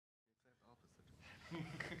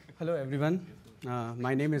Hello, everyone.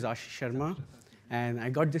 My name is Ashish Sharma, and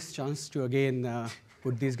I got this chance to again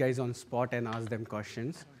put these guys on spot and ask them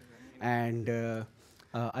questions. And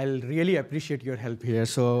I'll really appreciate your help here.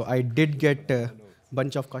 So I did get a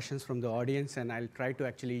bunch of questions from the audience, and I'll try to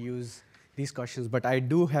actually use these questions. But I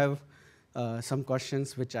do have some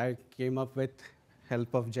questions which I came up with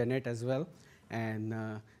help of Janet as well. And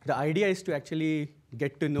the idea is to actually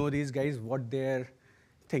get to know these guys, what their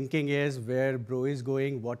thinking is, where Bro is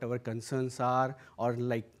going, what our concerns are, or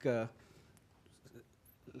like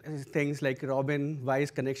things like Robin, why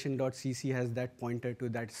is connection.cc has that pointer to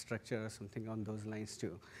that structure or something on those lines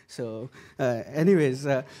too. So anyways,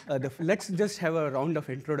 let's just have a round of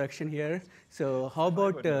introduction here. So how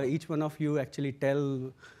about each one of you actually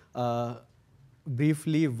tell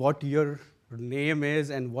briefly what your name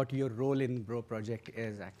is and what your role in Bro project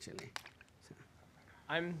is actually.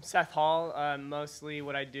 I'm Seth Hall. Mostly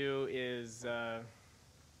what I do is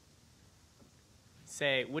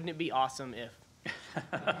say, wouldn't it be awesome if?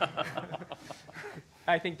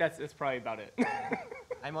 I think that's probably about it.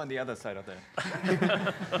 I'm on the other side of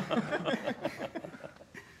that.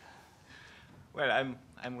 Well,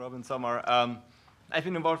 I'm Robin Sommer. I've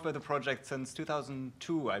been involved with the project since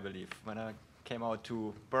 2002, I believe, when I came out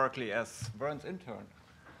to Berkeley as Vern's intern.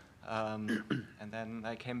 And then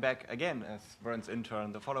I came back again as Vern's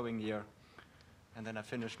intern the following year. And then I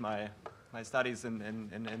finished my studies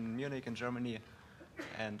in Munich, in Germany,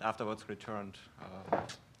 and afterwards returned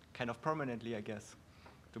kind of permanently, I guess,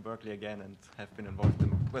 to Berkeley again and have been involved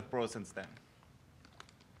with Bro since then.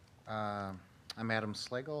 I'm Adam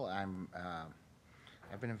Slagell.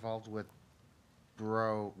 I've been involved with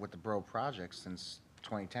the Bro project since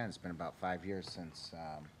 2010. It's been about 5 years since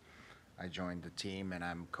I joined the team, and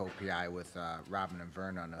I'm co-PI with Robin and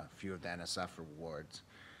Vern on a few of the NSF awards.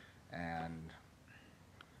 And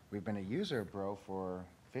we've been a user of Bro for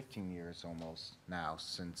 15 years almost now,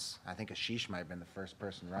 since I think Ashish might have been the first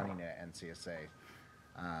person running it at NCSA.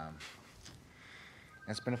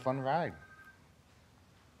 It's been a fun ride.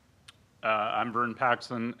 I'm Vern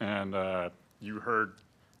Paxson, and you heard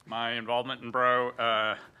my involvement in Bro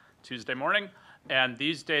Tuesday morning. And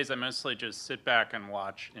these days, I mostly just sit back and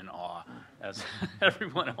watch in awe as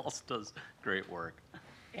everyone else does great work.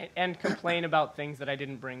 And complain about things that I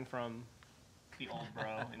didn't bring from the old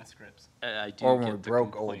Bro in scripts. I do Or when get we to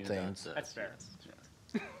broke complain old about things. this. That's fair.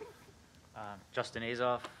 Yes. Justin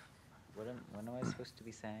Azoff. What am I supposed to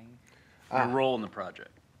be saying? Your role in the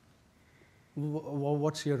project.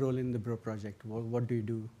 What's your role in the Bro project? What do you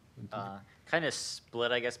do? Kind of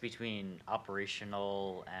split, I guess, between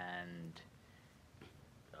operational and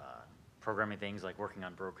programming things like working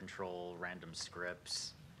on Bro control, random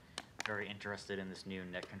scripts. Very interested in this new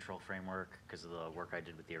net control framework because of the work I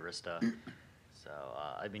did with the Arista. So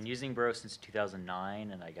I've been using Bro since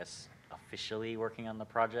 2009, and I guess officially working on the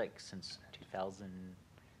project since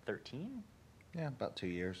 2013. Yeah, about 2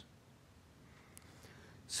 years.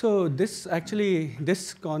 So this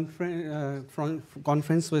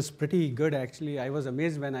conference was pretty good actually. I was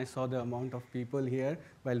amazed when I saw the amount of people here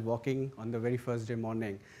while walking on the very first day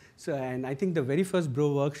morning. So, and I think the very first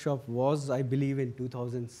Bro workshop was, I believe, in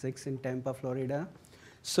 2006 in Tampa, Florida.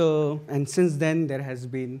 So, and since then there has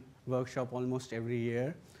been workshop almost every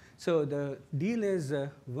year. So the deal is,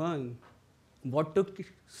 Vern, what took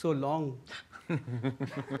so long?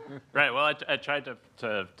 Right. Well, I tried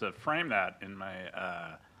to frame that in my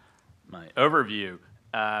my overview.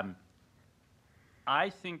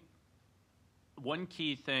 I think one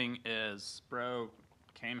key thing is Bro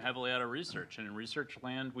came heavily out of research, and in research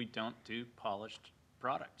land, we don't do polished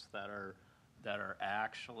products that are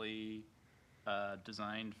actually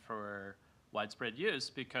designed for widespread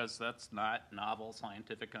use, because that's not novel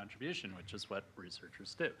scientific contribution, which is what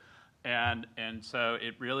researchers do. And so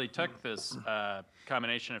it really took this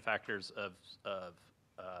combination of factors of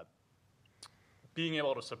being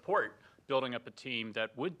able to support building up a team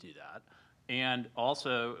that would do that, and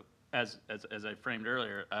also, as I framed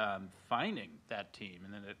earlier, finding that team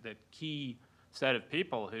and then that key set of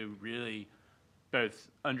people who really both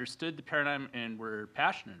understood the paradigm and were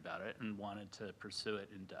passionate about it and wanted to pursue it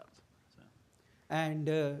in depth. So. And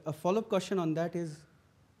a follow-up question on that is,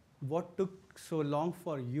 what took so long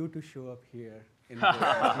for you to show up here? In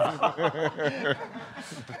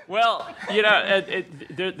Well, you know,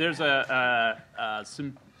 there's a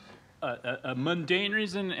mundane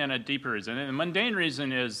reason and a deeper reason. And the mundane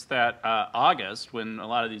reason is that August, when a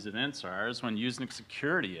lot of these events are, is when Usenix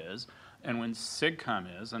Security is, and when SIGCOM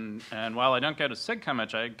is. And while I don't go to SIGCOM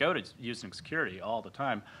much, I go to Usenix Security all the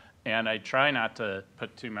time. And I try not to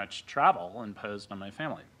put too much travel imposed on my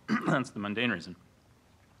family. That's the mundane reason.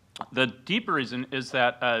 the deeper reason is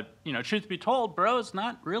that, truth be told, Bro is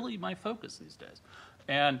not really my focus these days.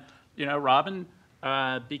 And, Robin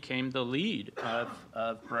became the lead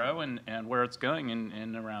of Bro and where it's going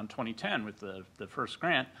in around 2010 with the first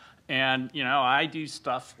grant. And, I do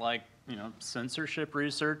stuff like, censorship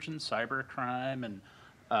research and cybercrime. And,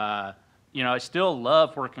 I still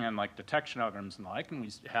love working on like detection algorithms and the like, and we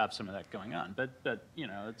have some of that going on. But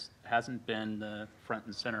it hasn't been the front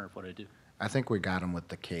and center of what I do. I think we got him with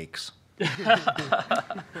the cakes.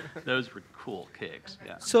 Those were cool cakes.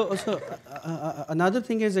 Yeah. So another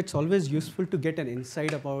thing is it's always useful to get an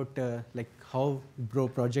insight about like how Bro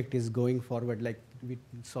project is going forward. Like we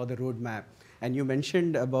saw the roadmap, and you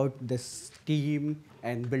mentioned about this team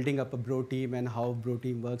and building up a Bro team and how Bro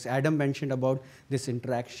team works. Adam mentioned about this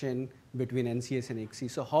interaction between NCS and XC.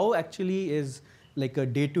 So how actually is like a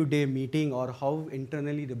day-to-day meeting, or how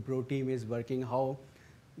internally the Bro team is working? How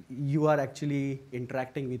you are actually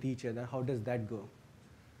interacting with each other? How does that go?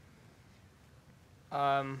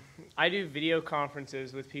 I do video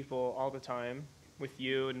conferences with people all the time, with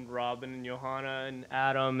you and Robin and Johanna and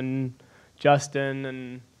Adam and Justin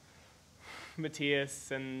and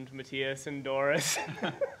Matthias and Doris.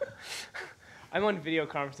 I'm on video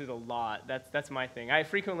conferences a lot. That's my thing.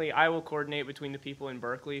 I will coordinate between the people in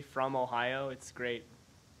Berkeley from Ohio. It's great.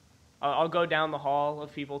 I'll go down the hall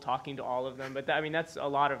of people talking to all of them, but that's a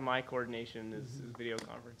lot of my coordination is video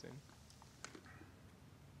conferencing.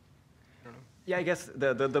 Yeah, I guess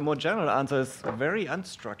the more general answer is very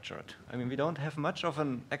unstructured. We don't have much of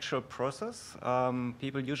an actual process.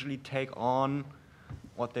 People usually take on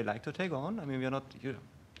what they like to take on.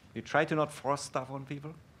 We try to not force stuff on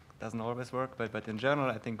people. Doesn't always work, but in general,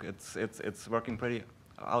 I think it's working pretty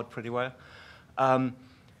well.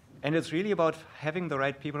 And it's really about having the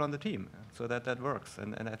right people on the team so that works.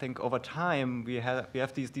 And I think over time we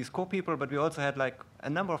have these core people, but we also had like a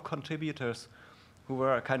number of contributors who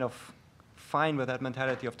were kind of fine with that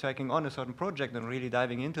mentality of taking on a certain project and really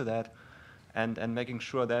diving into that and making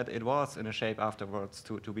sure that it was in a shape afterwards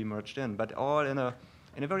to be merged in, but all in a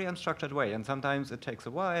very unstructured way. And sometimes it takes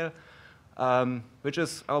a while, which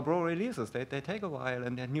is our Bro releases. They take a while,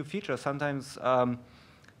 and new features sometimes.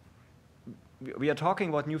 We are talking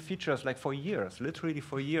about new features like for years, literally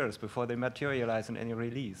for years before they materialize in any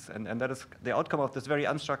release. And that is the outcome of this very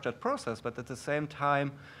unstructured process, but at the same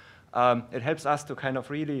time, it helps us to kind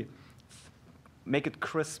of really make it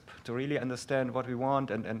crisp, to really understand what we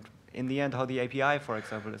want, and in the end, how the API, for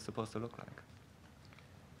example, is supposed to look like.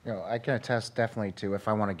 I can attest definitely to, if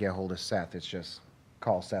I want to get a hold of Seth, it's just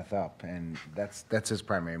call Seth up, and that's his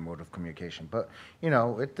primary mode of communication. But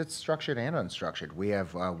it's structured and unstructured. We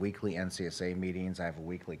have weekly NCSA meetings. I have a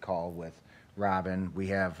weekly call with Robin. We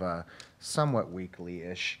have somewhat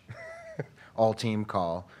weekly-ish all-team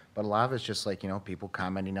call, but a lot of it's just like people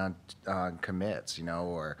commenting on commits,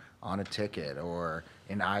 or on a ticket, or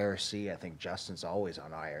in IRC. I think Justin's always on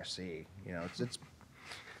IRC. It's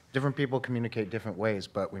different people communicate different ways,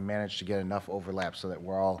 but we managed to get enough overlap so that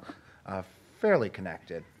we're all fairly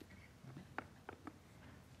connected.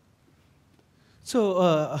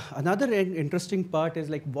 So another interesting part is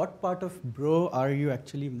like, what part of Bro are you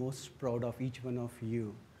actually most proud of, each one of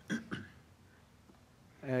you?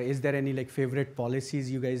 Is there any like favorite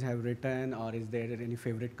policies you guys have written, or is there any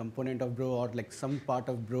favorite component of Bro, or like some part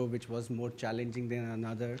of Bro which was more challenging than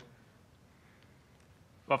another?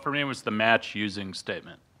 Well, for me, it was the match using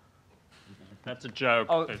statement. That's a joke.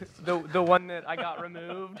 Oh, the one that I got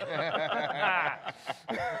removed?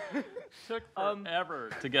 Took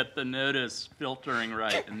forever to get the notice filtering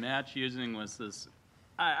right, and match using was this.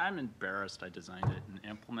 I'm embarrassed I designed it and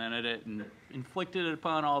implemented it and inflicted it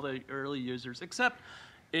upon all the early users, except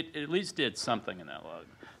it at least did something in that log.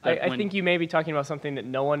 I think you may be talking about something that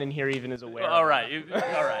no one in here even is aware of. All right,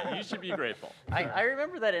 you should be grateful. I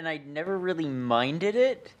remember that, and I never really minded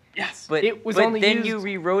it. Yes. But it was only then used... you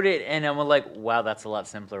rewrote it, and I'm like, wow, that's a lot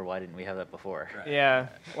simpler. Why didn't we have that before? Right. Yeah.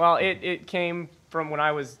 Well, it came from when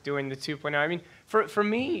I was doing the 2.0. For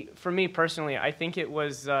me personally, I think it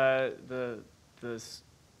was the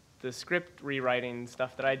script rewriting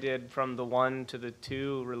stuff that I did from the 1 to the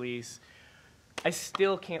 2 release. I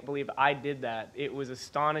still can't believe I did that. It was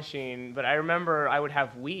astonishing. But I remember I would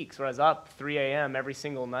have weeks where I was up 3 a.m. every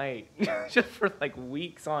single night, just for like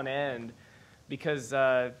weeks on end, because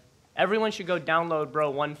everyone should go download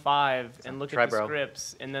Bro 1.5 and look at the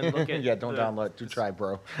scripts, and then look at don't download. Do try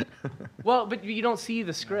Bro. Well, but you don't see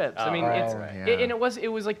the scripts. Oh, and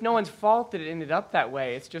it was like no one's fault that it ended up that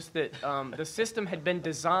way. It's just that the system had been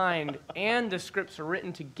designed and the scripts are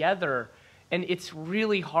written together, and it's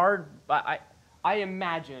really hard. I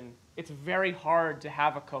imagine it's very hard to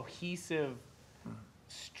have a cohesive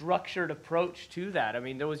structured approach to that. I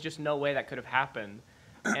mean, there was just no way that could have happened.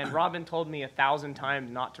 And Robin told me 1,000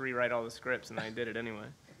 times not to rewrite all the scripts, and I did it anyway.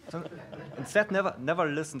 So, and Seth never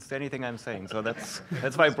listens to anything I'm saying, so that's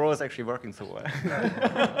why Bro is actually working so well.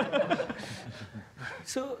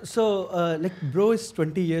 So like Bro is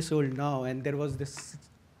 20 years old now, and there was this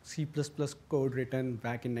C++ code written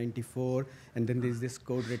back in '94, and then there's this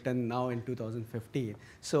code written now in 2015.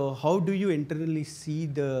 So how do you internally see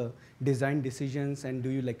the design decisions, and do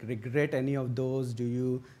you like regret any of those? Do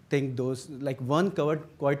you think those, like Vern covered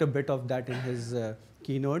quite a bit of that in his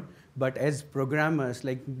keynote, but as programmers,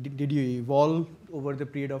 like did you evolve over the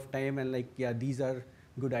period of time and like, yeah, these are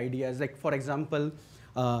good ideas? Like for example,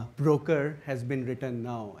 broker has been written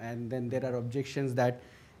now, and then there are objections that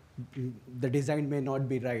the design may not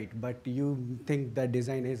be right, but you think that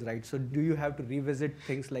design is right. So do you have to revisit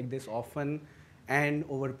things like this often and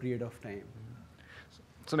over a period of time?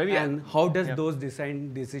 So maybe and how does those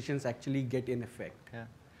design decisions actually get in effect? Yeah,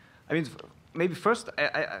 I mean, maybe first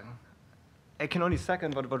I can only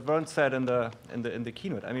second what Vern said in the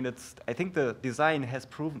keynote. I mean, I think the design has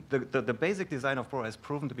proven the basic design of Bro has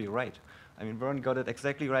proven to be right. I mean, Vern got it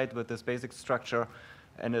exactly right with this basic structure.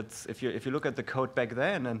 And if you look at the code back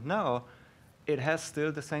then and now, it has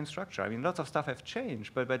still the same structure. I mean, lots of stuff have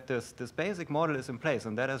changed, but this basic model is in place,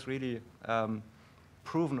 and that has really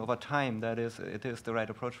proven over time that it is the right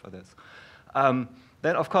approach for this.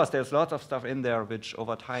 Then, of course, there's lots of stuff in there which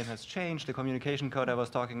over time has changed. The communication code, I was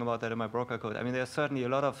talking about that in my broker code. I mean, there's certainly a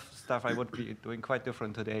lot of stuff I would be doing quite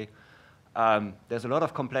different today. There's a lot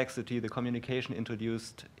of complexity, the communication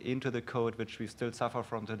introduced into the code, which we still suffer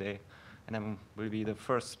from today. And I will be the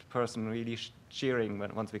first person really cheering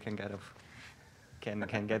once we can get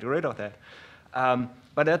rid of that.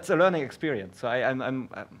 But that's a learning experience. So I'm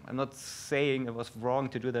not saying it was wrong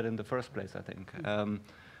to do that in the first place, I think.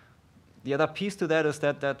 The other piece to that is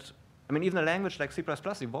that I mean, even a language like C++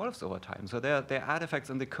 evolves over time. So there are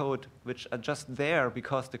artifacts in the code which are just there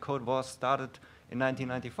because the code was started in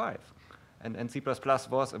 1995. And C++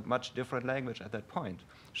 was a much different language at that point.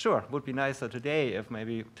 Sure, it would be nicer today if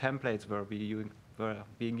maybe templates were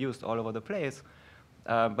being used all over the place,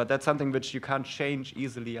 but that's something which you can't change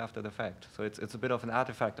easily after the fact. So it's a bit of an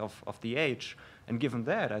artifact of the age, and given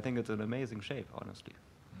that, I think it's an amazing shape, honestly.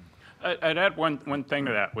 I'd add one thing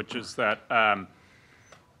to that, which is that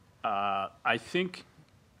I think,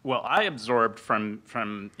 well, I absorbed from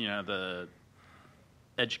the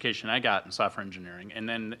education I got in software engineering, and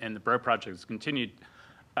then the Bro project has continued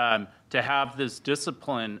to have this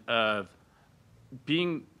discipline of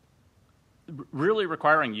really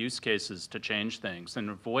requiring use cases to change things and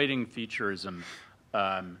avoiding featureism.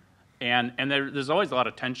 And there's always a lot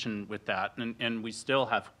of tension with that, and we still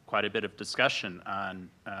have quite a bit of discussion on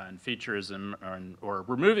featureism or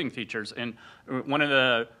removing features. And one of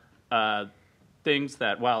the things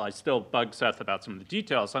that, while I still bug Seth about some of the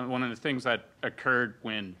details, one of the things that occurred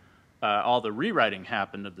when all the rewriting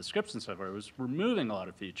happened of the scripts and stuff was removing a lot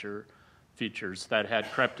of features that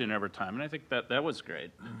had crept in over time, and I think that was great.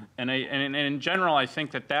 And in general, I think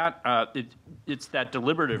that it's that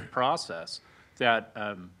deliberative process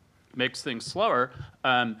that makes things slower,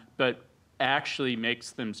 but actually makes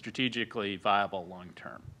them strategically viable long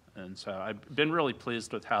term. And so I've been really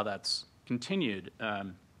pleased with how that's continued.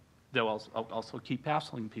 Though I'll also keep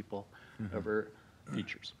hassling people over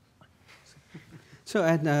features. So,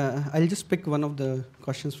 and I'll just pick one of the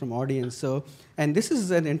questions from audience. So, and this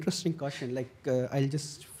is an interesting question. Like, I'll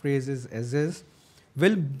just phrase it as is.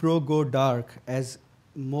 Will Bro go dark as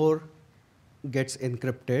more gets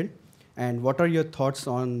encrypted? And what are your thoughts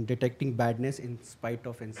on detecting badness in spite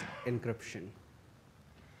of encryption?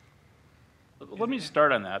 Let me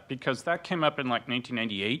start on that, because that came up in like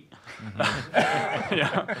 1998.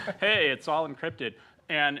 Yeah. Hey, it's all encrypted,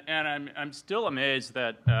 and I'm still amazed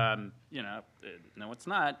that no, it's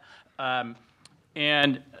not.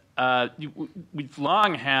 We've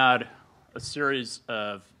long had a series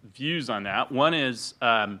of views on that. One is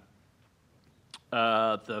the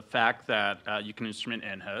fact that you can instrument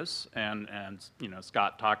nhosts, and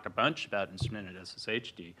Scott talked a bunch about instrumented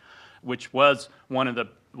SSHD, which was one of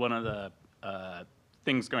the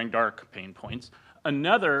things going dark pain points.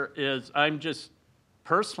 Another is I'm just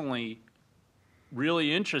personally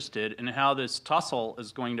really interested in how this tussle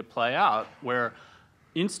is going to play out, where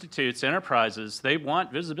institutes, enterprises, they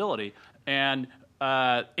want visibility and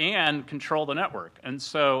control the network. And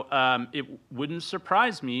so it wouldn't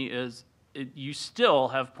surprise me you still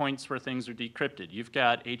have points where things are decrypted. You've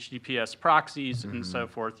got HTTPS proxies and so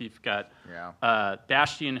forth. You've got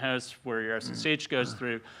Bastion hosts where your SSH goes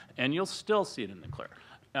through, and you'll still see it in the clear.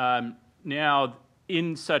 Now,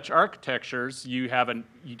 in such architectures, you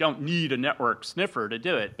don't need a network sniffer to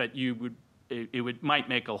do it, but might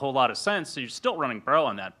make a whole lot of sense. So you're still running Bro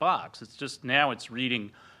on that box. It's just now it's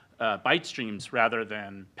reading byte streams rather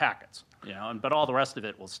than packets, but all the rest of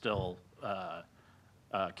it will still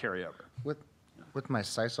carry over. With my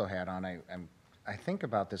CISO hat on, I think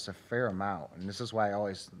about this a fair amount, and this is why I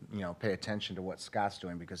always pay attention to what Scott's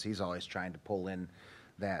doing, because he's always trying to pull in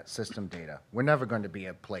that system data. We're never going to be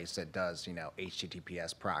a place that does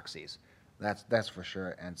HTTPS proxies. That's for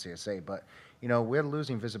sure NCSA. But we're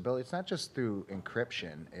losing visibility. It's not just through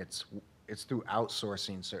encryption. It's through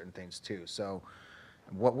outsourcing certain things too. So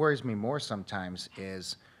what worries me more sometimes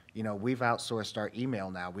is we've outsourced our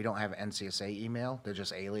email now. We don't have NCSA email. They're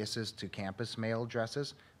just aliases to campus mail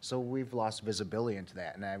addresses. So we've lost visibility into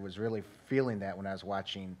that. And I was really feeling that when I was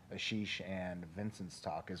watching Ashish and Vincent's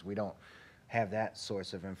talk, is we don't have that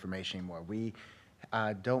source of information anymore. We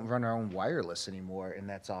don't run our own wireless anymore, and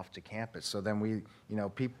that's off to campus. So then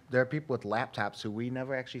there are people with laptops who we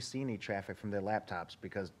never actually see any traffic from their laptops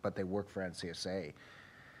but they work for NCSA.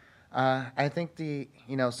 I think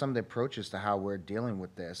some of the approaches to how we're dealing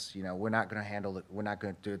with this, we're not going to handle it. We're not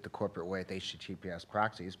going to do it the corporate way with HTTPS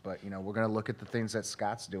proxies, but we're going to look at the things that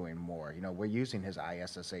Scott's doing more. We're using his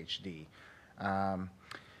ISSHD.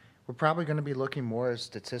 We're probably going to be looking more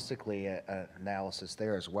statistically at analysis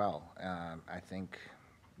there as well. I think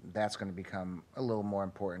that's going to become a little more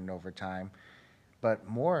important over time. But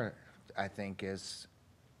more, I think, is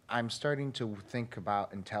I'm starting to think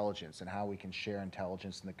about intelligence and how we can share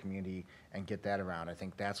intelligence in the community and get that around. I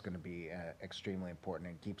think that's going to be extremely important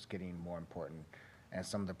and keeps getting more important. And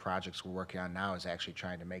some of the projects we're working on now is actually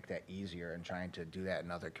trying to make that easier and trying to do that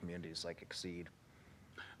in other communities like Exceed.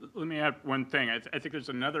 Let me add one thing. I think there's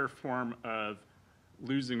another form of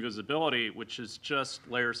losing visibility, which is just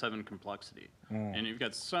layer 7 complexity. And you've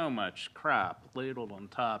got so much crap ladled on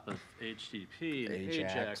top of HTTP and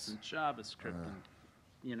Ajax and JavaScript,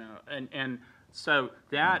 and so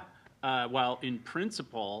that while in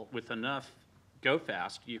principle with enough go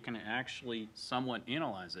fast you can actually somewhat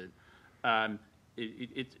analyze it,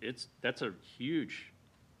 that's a huge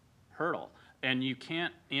hurdle, and you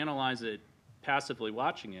can't analyze it passively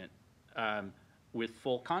watching it with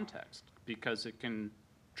full context, because it can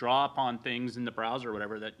draw upon things in the browser or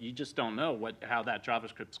whatever that you just don't know how that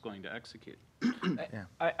JavaScript's going to execute.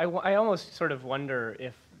 I almost sort of wonder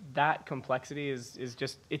if that complexity is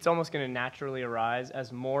just, it's almost going to naturally arise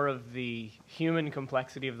as more of the human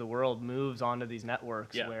complexity of the world moves onto these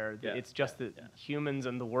networks, where it's just that humans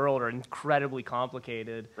and the world are incredibly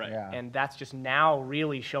complicated, and that's just now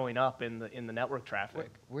really showing up in the network traffic.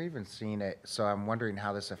 We're even seeing it, so I'm wondering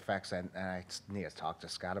how this affects, and I need to talk to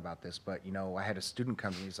Scott about this, but I had a student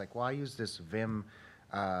come to me, he's like, well, I use this Vim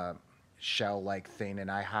shell-like thing,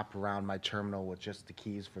 and I hop around my terminal with just the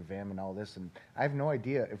keys for Vim and all this, and I have no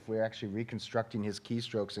idea if we're actually reconstructing his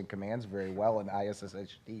keystrokes and commands very well in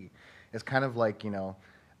ISSHD. It's kind of like, an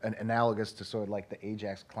analogous to sort of like the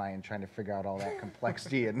Ajax client trying to figure out all that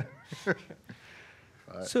complexity. And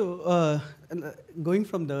So going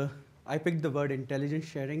from I picked the word intelligence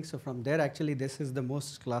sharing, so from there actually this is the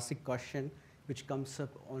most classic question which comes up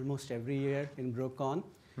almost every year in BroCon.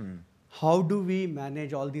 How do we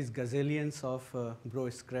manage all these gazillions of Bro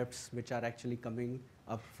scripts which are actually coming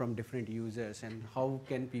up from different users, and how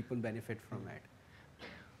can people benefit from it?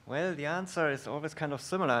 Well, the answer is always kind of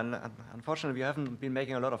similar, and unfortunately we haven't been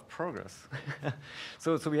making a lot of progress.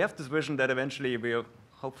 So we have this vision that eventually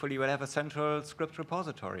hopefully we'll have a central script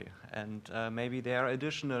repository, and maybe there are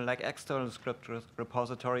additional external script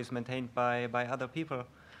repositories maintained by other people.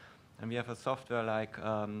 And we have a software like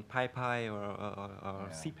PyPy or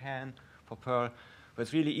CPAN for Perl, where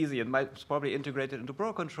it's really easy. It's probably integrated into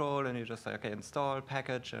BroControl, and you just say, okay, install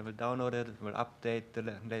package, and we'll download it, we'll update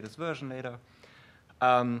the latest version later.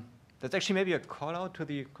 That's actually maybe a call out to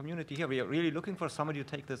the community here. We are really looking for somebody to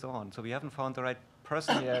take this on. So we haven't found the right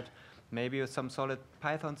person yet, maybe with some solid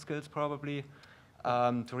Python skills probably,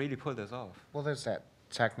 to really pull this off. well, there's that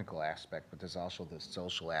technical aspect, but there's also the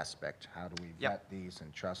social aspect. How do we vet these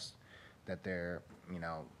and trust that they're,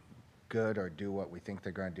 good or do what we think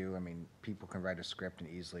they're going to do? I mean, people can write a script and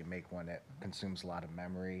easily make one that consumes a lot of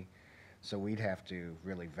memory. So we'd have to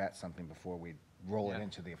really vet something before we roll it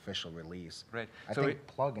into the official release. Right. I think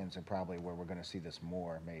plugins are probably where we're going to see this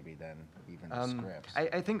more maybe than even the scripts.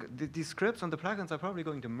 I think the scripts and the plugins are probably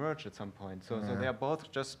going to merge at some point. So they are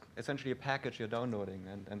both just essentially a package you're downloading,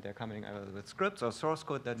 and they're coming either with scripts or source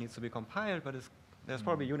code that needs to be compiled, but there's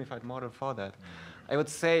probably a unified model for that. I would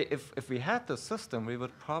say if we had the system, we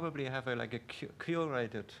would probably have a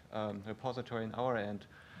curated repository in our end,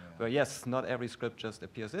 where yes, not every script just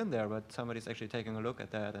appears in there, but somebody's actually taking a look at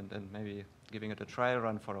that and maybe giving it a trial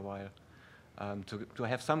run for a while to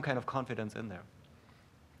have some kind of confidence in there.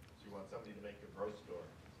 So you want somebody to make a bro store?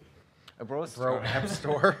 A bro Bro store. app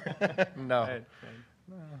store? No. Right,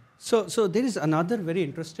 right. So there is another very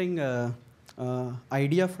interesting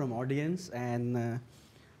idea from audience, and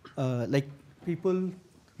like people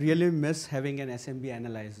really miss having an SMB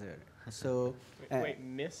analyzer. So Wait,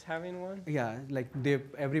 miss having one? yeah, like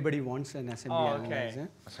everybody wants an SMB Oh, okay. analyzer.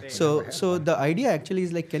 They- So the idea actually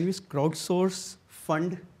is like, can we crowdsource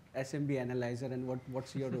fund SMB analyzer, and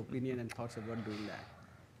what's your opinion and thoughts about doing that?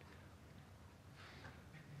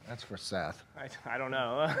 That's for Seth. I don't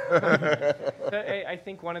know. I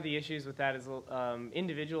think one of the issues with that is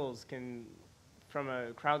individuals can, from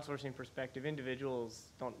a crowdsourcing perspective, individuals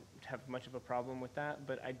don't have much of a problem with that,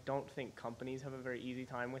 but I don't think companies have a very easy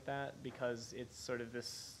time with that because it's sort of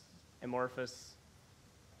this amorphous,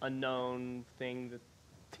 unknown thing that,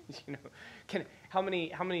 you know, how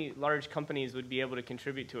many large companies would be able to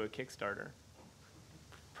contribute to a Kickstarter?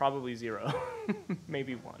 Probably zero,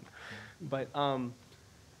 maybe one. But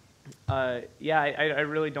yeah, I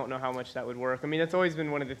really don't know how much that would work. I mean, that's always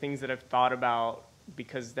been one of the things that I've thought about,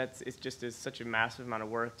 because it's just such a massive amount of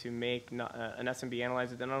work to make an SMB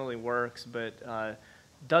analyzer that not only works, but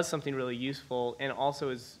does something really useful and also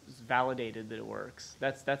is validated that it works.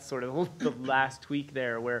 That's sort of the last tweak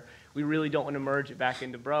there, where we really don't want to merge it back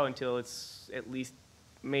into Bro until it's at least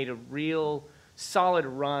made a real solid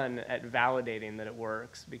run at validating that it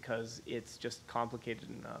works, because it's just complicated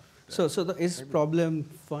enough. So is problem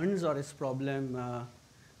funds, or is problem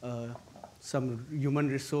some human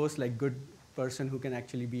resource, like good person who can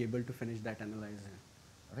actually be able to finish that analyzer?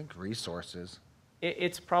 I think resources.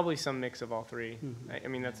 It's probably some mix of all three. I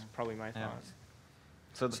mean, that's probably my Yeah. thoughts.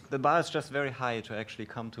 So the bar is just very high to actually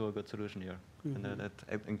come to a good solution here, and that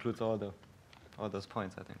includes all those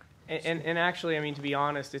points, I think. And actually, I mean, to be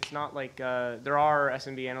honest, it's not like there are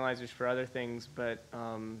SMB analyzers for other things, but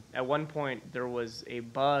at one point there was a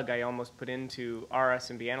bug I almost put into our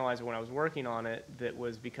SMB analyzer when I was working on it, that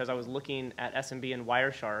was because I was looking at SMB and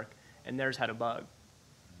Wireshark, and theirs had a bug.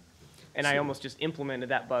 And I almost just implemented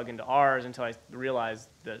that bug into ours until I realized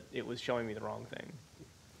that it was showing me the wrong thing.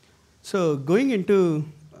 So going into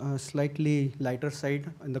a slightly lighter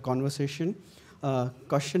side in the conversation,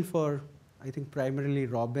 question for, I think, primarily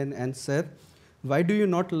Robin and Seth. Why do you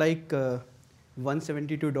not like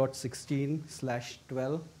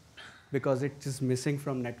 172.16/12? Because it's just missing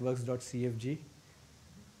from networks.cfg.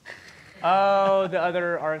 Oh, the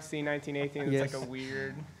other RFC 1918 is Yes. like a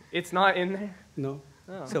weird... It's not in there? No.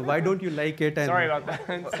 Oh. So why don't you like it? And Sorry about that.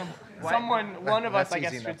 One of us, That's I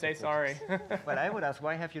guess, easy should enough say to sorry. But I would ask,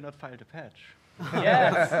 why have you not filed a patch?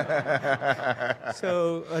 Yes.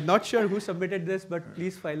 So not sure who submitted this, but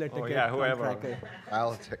please file a ticket. yeah, on whoever. Tracker.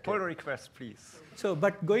 I'll take Pull it. request, please. So,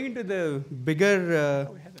 but going into the bigger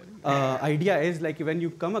idea is, like, when you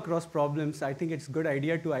come across problems, I think it's a good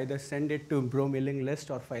idea to either send it to Bro mailing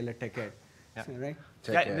list or file a ticket. Yeah. So, right?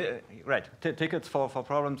 Ticket. Right. Tickets for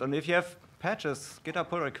problems, and if you have patches, GitHub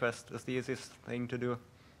pull request is the easiest thing to do.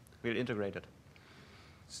 We'll integrate it.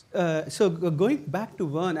 So going back to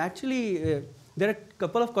Vern, actually, there are a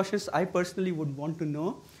couple of questions I personally would want to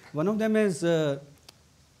know. One of them is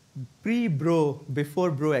pre-Bro, before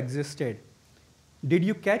Bro existed. Did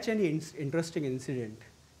you catch any interesting incident?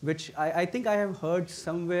 Which I think I have heard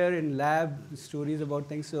somewhere in lab stories about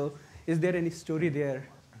things. So is there any story there?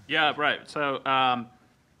 Yeah, right. So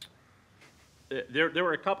there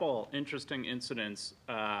were a couple interesting incidents,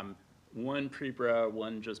 one pre-Bro,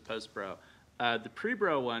 one just post-Bro. The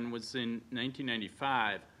pre-Bro one was in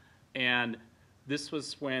 1995, and this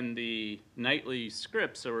was when the nightly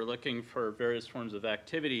scripts that were looking for various forms of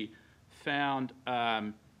activity found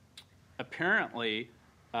apparently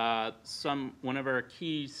one of our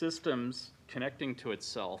key systems connecting to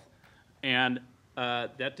itself, and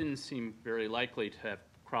that didn't seem very likely to have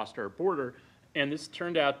crossed our border, and this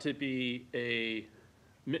turned out to be a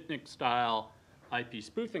Mitnick-style IP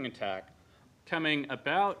spoofing attack coming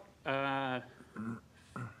about, I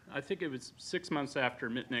think it was 6 months after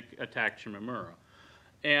Mitnick attacked Shimamura.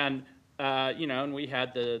 And, and we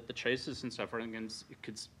had the traces and stuff, and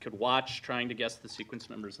could watch trying to guess the sequence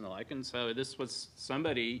numbers and the like, and so this was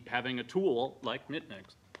somebody having a tool like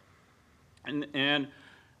Mitnick's. And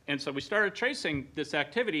so we started tracing this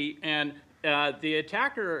activity, and the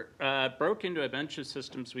attacker broke into a bunch of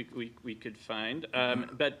systems we could find,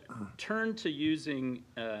 but turned to using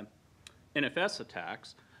NFS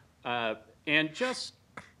attacks, and just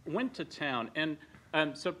went to town. And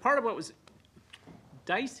so part of what was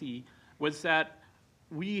dicey was that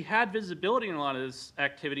we had visibility in a lot of this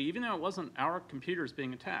activity, even though it wasn't our computers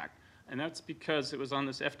being attacked. And that's because it was on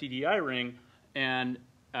this FTDI ring and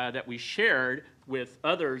that we shared with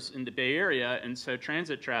others in the Bay Area, and so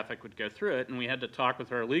transit traffic would go through it, and we had to talk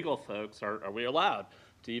with our legal folks, are we allowed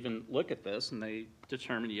to even look at this? And they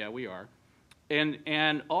determined, yeah, we are.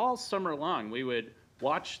 And all summer long, we would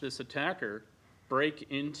watch this attacker break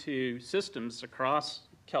into systems across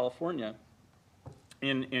California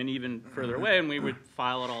and even further away, and we would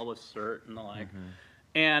file it all with CERT and the like.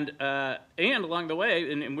 And along the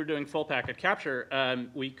way, and we're doing full packet capture,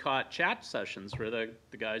 we caught chat sessions where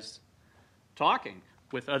the guys talking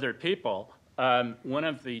with other people. One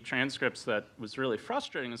of the transcripts that was really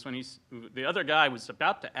frustrating is when the other guy was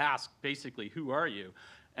about to ask, basically, who are you?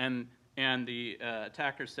 And the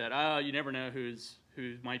attacker said, oh, you never know who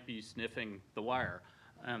might be sniffing the wire.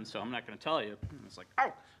 So I'm not going to tell you. And it's like,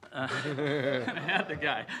 oh, I had the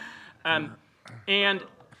guy.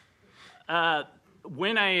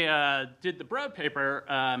 When I did the Bro paper,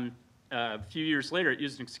 a few years later at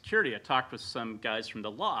Using Security, I talked with some guys from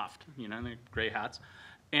the Loft, you know, the gray hats,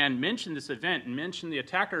 and mentioned this event and mentioned the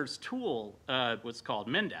attacker's tool was called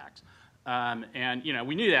Mendax. And, you know,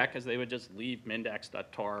 we knew that because they would just leave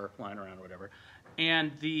mendax.tar lying around or whatever.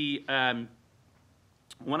 And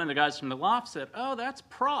one of the guys from the Loft said, oh, that's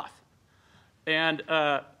Proth. And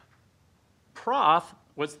Proth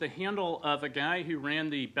was the handle of a guy who ran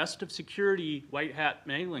the Best of Security White Hat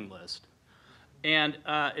mailing list. And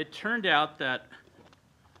it turned out that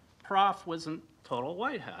Proth wasn't total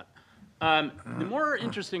white hat. The more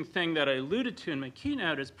interesting thing that I alluded to in my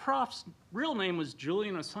keynote is Proth's real name was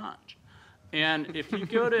Julian Assange. And if you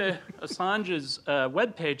go to Assange's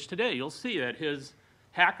webpage today, you'll see that his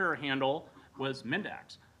hacker handle was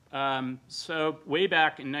Mendax. So way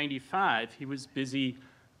back in '95, he was busy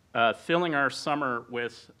filling our summer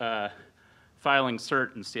with filing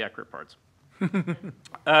CERT and CIAC reports.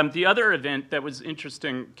 The other event that was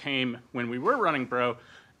interesting came when we were running Bro,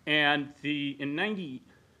 and in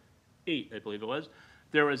 '98, I believe it was,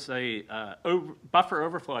 there was a buffer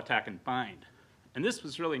overflow attack in Bind. And this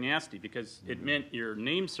was really nasty because it meant your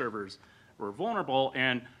name servers were vulnerable,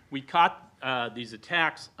 and we caught these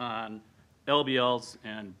attacks on LBL's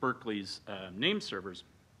and Berkeley's name servers.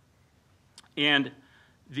 And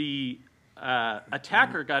the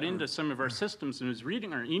attacker got into some of our systems and was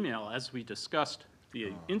reading our email as we discussed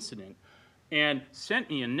the incident and sent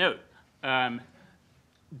me a note.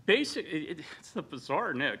 Basically, it's a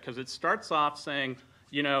bizarre note because it starts off saying,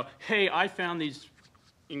 you know, hey, I found these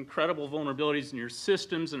incredible vulnerabilities in your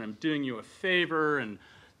systems and I'm doing you a favor, and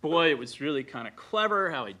boy, it was really kind of clever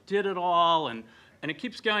how I did it all, and it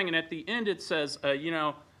keeps going, and at the end it says, you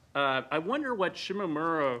know, I wonder what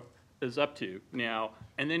Shimomura is up to now,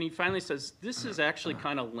 and then he finally says, this is actually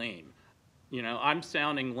kind of lame. You know, I'm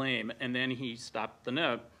sounding lame, and then he stopped the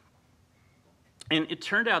note. And it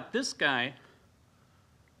turned out this guy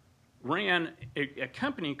ran a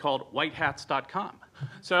company called whitehats.com.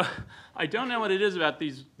 So I don't know what it is about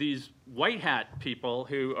these white hat people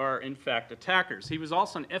who are in fact attackers. He was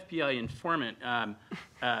also an FBI informant,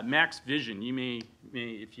 Max Vision. You may,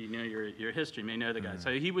 if you know your history, may know the guy.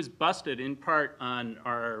 So he was busted in part on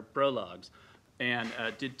our Bro logs and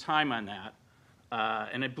did time on that.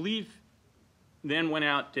 And I believe then went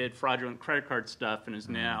out, did fraudulent credit card stuff, and is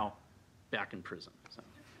now back in prison. So.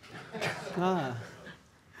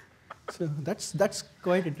 So that's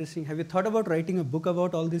quite interesting. Have you thought about writing a book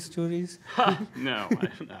about all these stories? No, I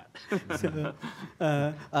have not. So,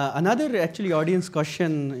 another actually audience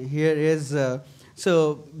question here is,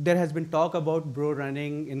 so there has been talk about Bro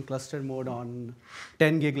running in cluster mode on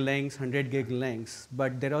 10 gig lengths, 100 gig lengths,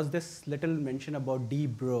 but there was this little mention about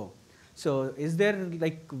dBro. So is there,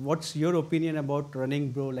 like, what's your opinion about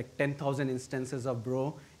running Bro, like 10,000 instances of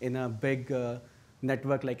Bro in a big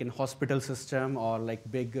network, like in hospital system or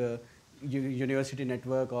like big university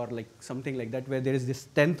network or like something like that, where there is this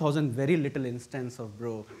 10,000 very little instance of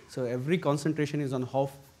Bro. So every concentration is on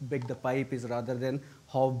how big the pipe is rather than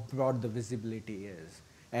how broad the visibility is.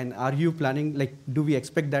 And are you planning, like, do we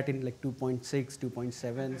expect that in like 2.6,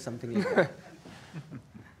 2.7, something like that?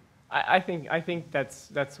 I think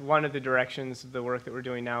that's one of the directions the work that we're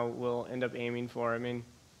doing now will end up aiming for. I mean,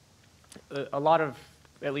 a lot of,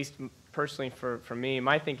 at least personally for me,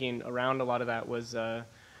 my thinking around a lot of that was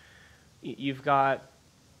you've got,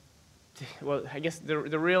 well, I guess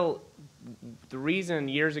the reason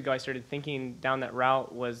years ago I started thinking down that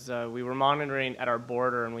route was we were monitoring at our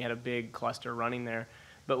border and we had a big cluster running there,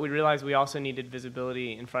 but we realized we also needed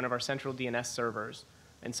visibility in front of our central DNS servers.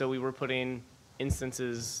 And so we were putting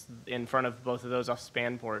instances in front of both of those off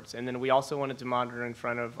span ports. And then we also wanted to monitor in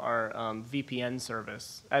front of our VPN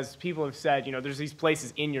service. As people have said, you know, there's these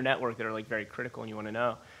places in your network that are like very critical and you want to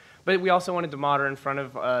know. But we also wanted to monitor in front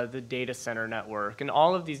of the data center network and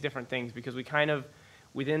all of these different things, because we kind of,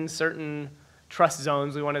 within certain trust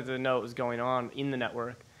zones, we wanted to know what was going on in the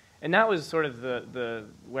network. And that was sort of the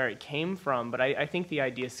where it came from. But I think the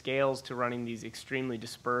idea scales to running these extremely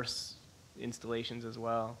dispersed installations as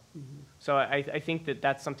well. Mm-hmm. So I think that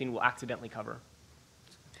that's something we'll accidentally cover.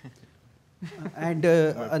 And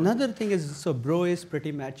another thing is, so Bro is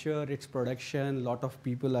pretty mature, it's production, a lot of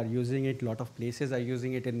people are using it, a lot of places are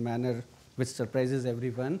using it in manner which surprises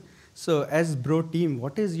everyone. So as Bro team,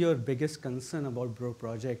 what is your biggest concern about Bro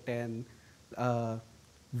project, and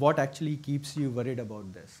what actually keeps you worried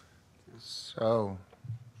about this? So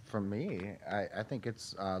for me, I think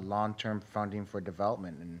it's long-term funding for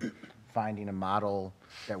development and finding a model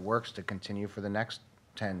that works to continue for the next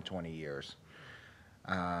 10, 20 years.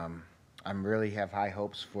 I really have high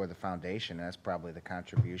hopes for the foundation. That's probably the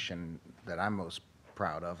contribution that I'm most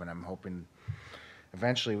proud of, and I'm hoping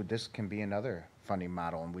eventually this can be another funding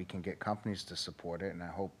model and we can get companies to support it. And I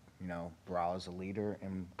hope, you know, Bral is a leader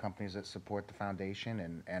in companies that support the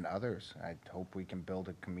foundation and others. I hope we can build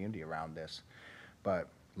a community around this. But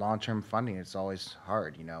long-term funding, it's always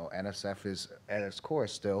hard. You know, NSF is at its core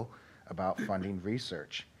still about funding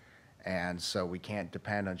research. And so we can't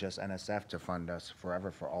depend on just NSF to fund us forever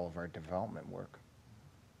for all of our development work.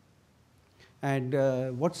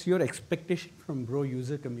 And what's your expectation from Bro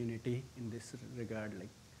user community in this regard, like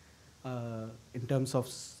in terms of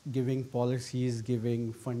giving policies,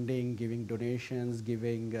 giving funding, giving donations,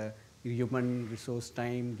 giving human resource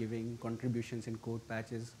time, giving contributions in code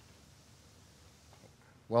patches?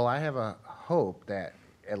 Well, I have a hope that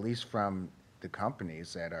at least from the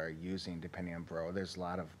companies that are using, depending on Bro, there's a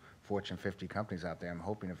lot of Fortune 50 companies out there. I'm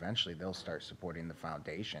hoping eventually they'll start supporting the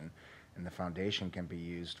foundation, and the foundation can be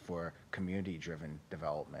used for community-driven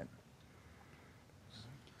development.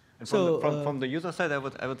 And So, from the user side, I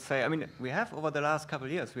would say, I mean, we have over the last couple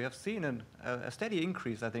of years, we have seen a steady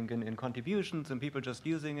increase, I think, in contributions and people just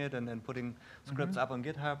using it and then putting scripts up on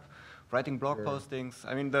GitHub, writing blog postings.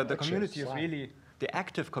 I mean, the community is really, the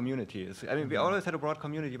active community is, I mean, we always had a broad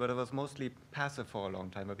community, but it was mostly passive for a long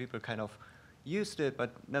time, where people kind of used it,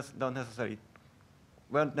 but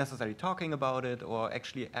weren't necessarily talking about it or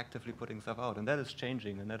actually actively putting stuff out. And that is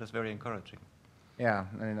changing, and that is very encouraging. Yeah,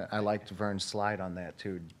 and I liked Vern's slide on that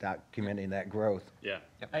too, documenting that growth. Yeah.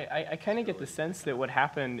 I kind of get the sense that what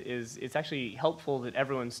happened is it's actually helpful that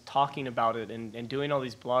everyone's talking about it and doing all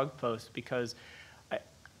these blog posts, because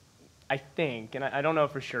I think, and I don't know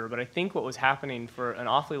for sure, but I think what was happening for an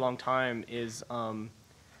awfully long time is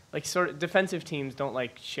like sort of defensive teams don't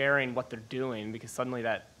like sharing what they're doing, because suddenly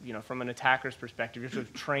that, you know, from an attacker's perspective, you're sort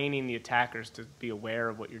of training the attackers to be aware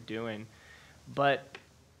of what you're doing. But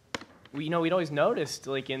we, you know, we'd always noticed,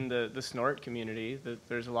 like in the Snort community, that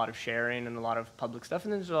there's a lot of sharing and a lot of public stuff,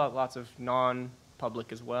 and there's lots of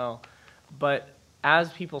non-public as well. But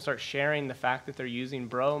as people start sharing the fact that they're using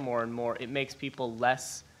Bro more and more, it makes people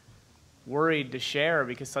less worried to share,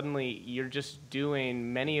 because suddenly you're just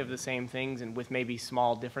doing many of the same things and with maybe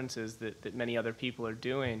small differences that many other people are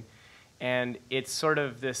doing. And it's sort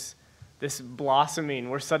of this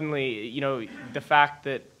blossoming where suddenly, you know, the fact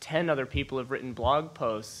that 10 other people have written blog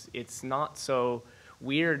posts, it's not so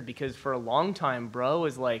weird, because for a long time, Bro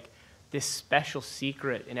was like this special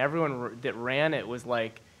secret, and everyone that ran it was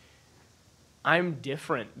like, I'm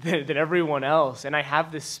different than everyone else, and I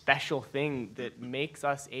have this special thing that makes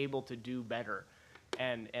us able to do better.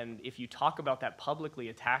 And if you talk about that publicly,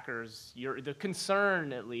 attackers, the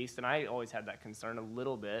concern at least, and I always had that concern a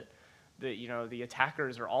little bit, that, you know, the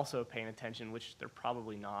attackers are also paying attention, which they're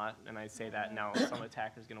probably not, and I say that now, some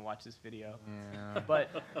attacker's gonna watch this video. Yeah.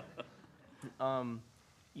 But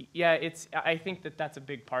yeah, I think that's a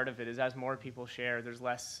big part of it, is as more people share, there's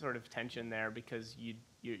less sort of tension there, because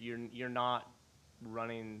you're not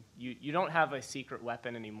running, you don't have a secret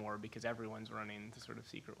weapon anymore, because everyone's running the sort of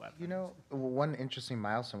secret weapon. You know, one interesting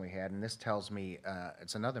milestone we had, and this tells me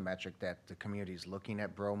it's another metric that the community is looking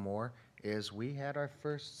at Bro more, is we had our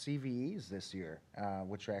first CVEs this year,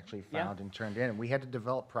 which were actually found and turned in. And we had to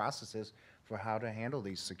develop processes for how to handle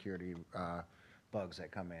these security bugs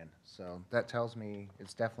that come in. So that tells me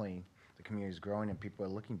it's definitely, the community is growing and people are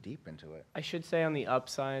looking deep into it. I should say on the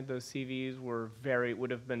upside, those CVs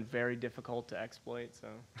would have been very difficult to exploit. So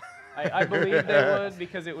I believe they would,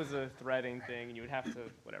 because it was a threading thing, and you would have to,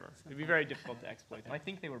 whatever. It'd be very difficult to exploit them. I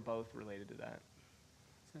think they were both related to that.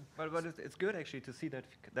 But it's good actually to see that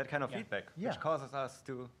kind of feedback, which causes us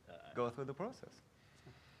to go through the process.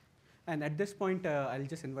 And at this point, I'll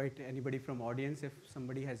just invite anybody from audience if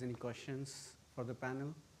somebody has any questions for the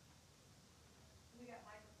panel. We got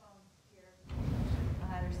microphones here on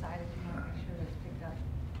either side if you want to make sure it's picked up.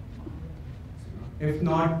 If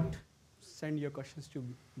not, send your questions to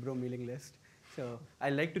Bro mailing list. So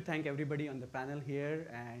I'd like to thank everybody on the panel here,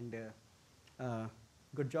 and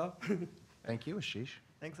good job. Thank you, Ashish.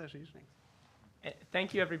 Thanks, Ashish.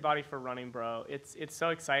 Thank you, everybody, for running Bro. It's so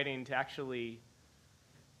exciting to actually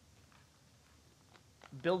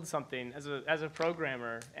build something as a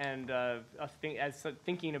programmer, and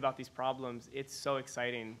thinking about these problems. It's so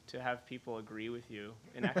exciting to have people agree with you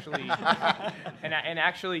and actually and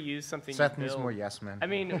actually use something. Seth you needs build. more yes men. I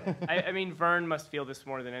mean, Vern must feel this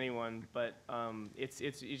more than anyone, but it's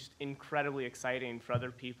just incredibly exciting for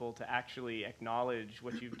other people to actually acknowledge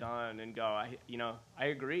what you've done and go, I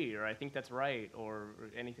agree, or I think that's right, or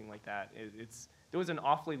anything like that. There was an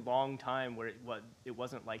awfully long time where it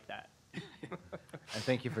wasn't like that. And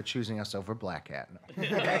thank you for choosing us over Black Hat.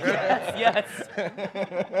 Yes.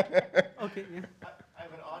 Okay, yeah. I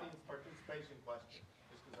have an audience participation question,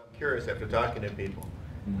 just because I'm curious after talking to people.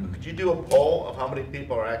 Could you do a poll of how many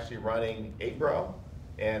people are actually running a Bro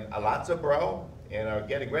and lots of Bro and are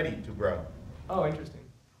getting ready to Bro? Oh, interesting.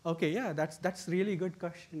 Okay, yeah, that's really good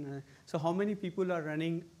question. So how many people are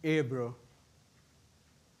running a Bro?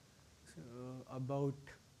 So about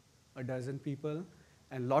a dozen people,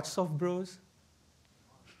 and lots of Bros.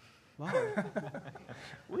 Wow.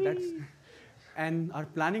 And are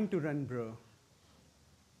planning to run Bro.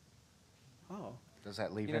 Wow. Does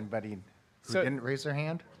that leave You know, anybody who so- didn't raise their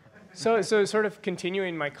hand? So sort of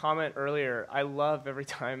continuing my comment earlier, I love every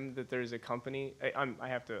time that there's a company, I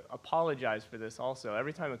have to apologize for this also,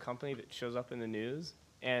 every time a company that shows up in the news,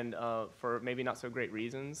 and for maybe not so great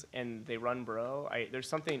reasons, and they run Bro, there's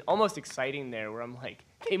something almost exciting there where I'm like,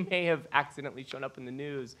 they may have accidentally shown up in the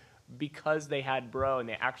news because they had Bro and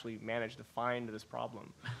they actually managed to find this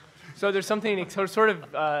problem. So there's something sort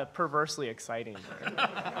of perversely exciting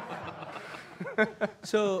there.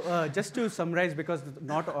 So just to summarize, because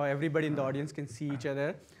not everybody in the audience can see each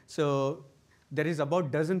other, so there is about a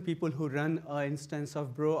dozen people who run an instance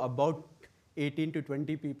of Bro, about 18 to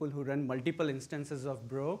 20 people who run multiple instances of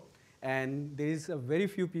Bro, and there is a very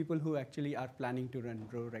few people who actually are planning to run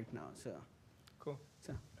Bro right now. So, Cool.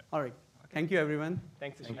 So all right. Thank you, everyone.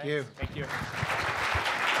 Thanks. Thank you. Thank you.